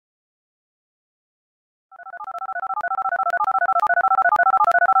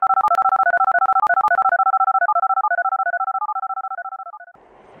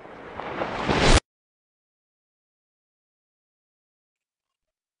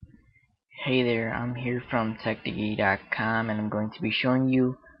Hey there, I'm here from techdiggity.com and I'm going to be showing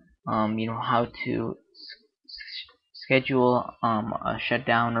you how to schedule a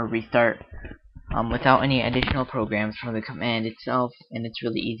shutdown or restart without any additional programs from the command itself, and it's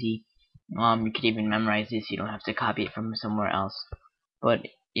really easy. You could even memorize this, you don't have to copy it from somewhere else. But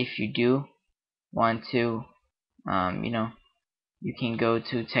if you do want to, you can go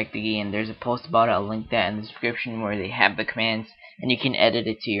to TechDiggy and there's a post about it. I'll link that in the description where they have the commands and you can edit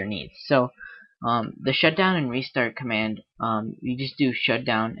it to your needs. So the shutdown and restart command, you just do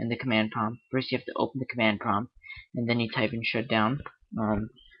shutdown in the command prompt. First you have to open the command prompt and then you type in shutdown,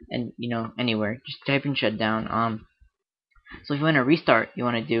 and anywhere just type in shutdown. So if you want to restart, you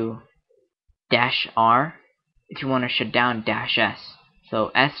want to do -R. If you want to shut down, -S.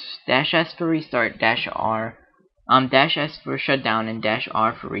 So -S for restart, -R, -S for shutdown, and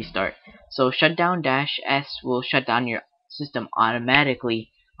 -R for restart. So shutdown -S will shut down your system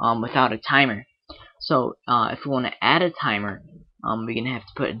automatically without a timer. So if we want to add a timer, we're gonna have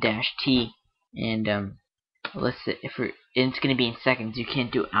to put a -T, and let's say it's gonna be in seconds. You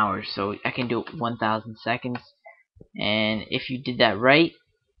can't do hours, so I can do 1,000 seconds. And if you did that right,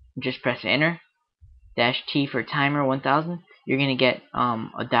 just press enter. -T for timer 1,000. You're gonna get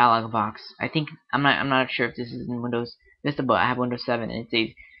a dialog box. I'm not sure if this is in Windows Vista, but I have Windows 7, and it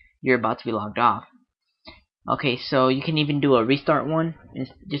says you're about to be logged off. Okay, so you can even do a restart one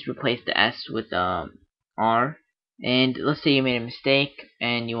and just replace the S with R. And let's say you made a mistake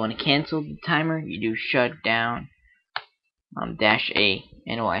and you want to cancel the timer. You do shutdown -A,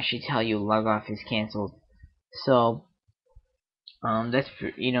 and it will actually tell you log off is canceled. So that's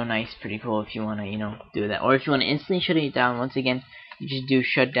nice, pretty cool if you want to do that. Or if you want to instantly shut it down, once again you just do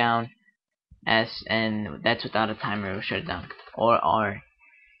shutdown S, and that's without a timer. It will shut it down, or R.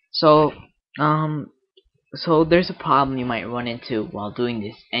 So so there's a problem you might run into while doing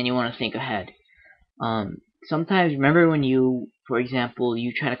this, and you want to think ahead. Sometimes, remember when for example,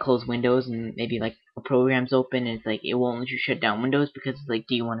 you try to close Windows and maybe like a program's open and it's like it won't let you shut down Windows because it's like,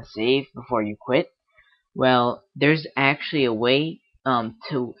 do you want to save before you quit? Well, there's actually a way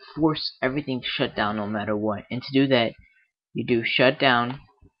to force everything to shut down no matter what. And to do that, you do shutdown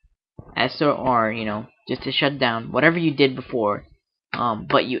S or R, just to shut down whatever you did before.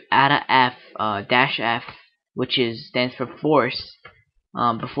 But you add a F, -F, which stands for force,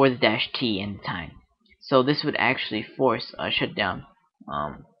 before the -T in the time. So this would actually force a shutdown,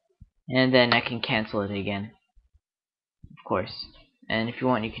 and then I can cancel it again, of course. And if you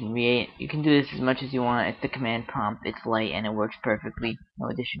want, you can do this as much as you want. It's the command prompt. It's light and it works perfectly. No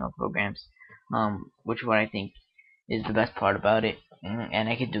additional programs, which what I think is the best part about it. And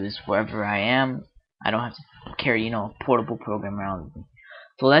I can do this wherever I am. I don't have to carry a portable program around with me.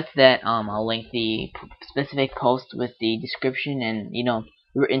 So that's that. I'll link the specific post with the description and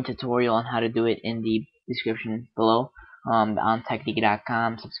written tutorial on how to do it in the description below. On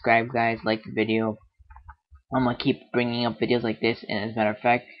techdiggity.com. Subscribe, guys. Like the video. I'm gonna keep bringing up videos like this, and as a matter of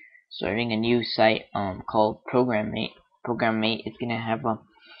fact, starting a new site called ProgramMate. ProgramMate is gonna have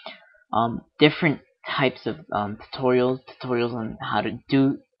different types of tutorials on how to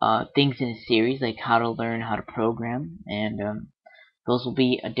do things in a series, like how to learn how to program, and those will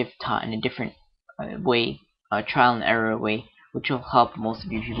be taught in a different way, trial and error way, which will help most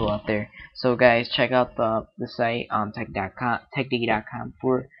of you people out there. So guys, check out the site techdiggity.com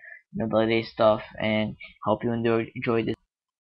for the latest stuff, and hope you enjoy this.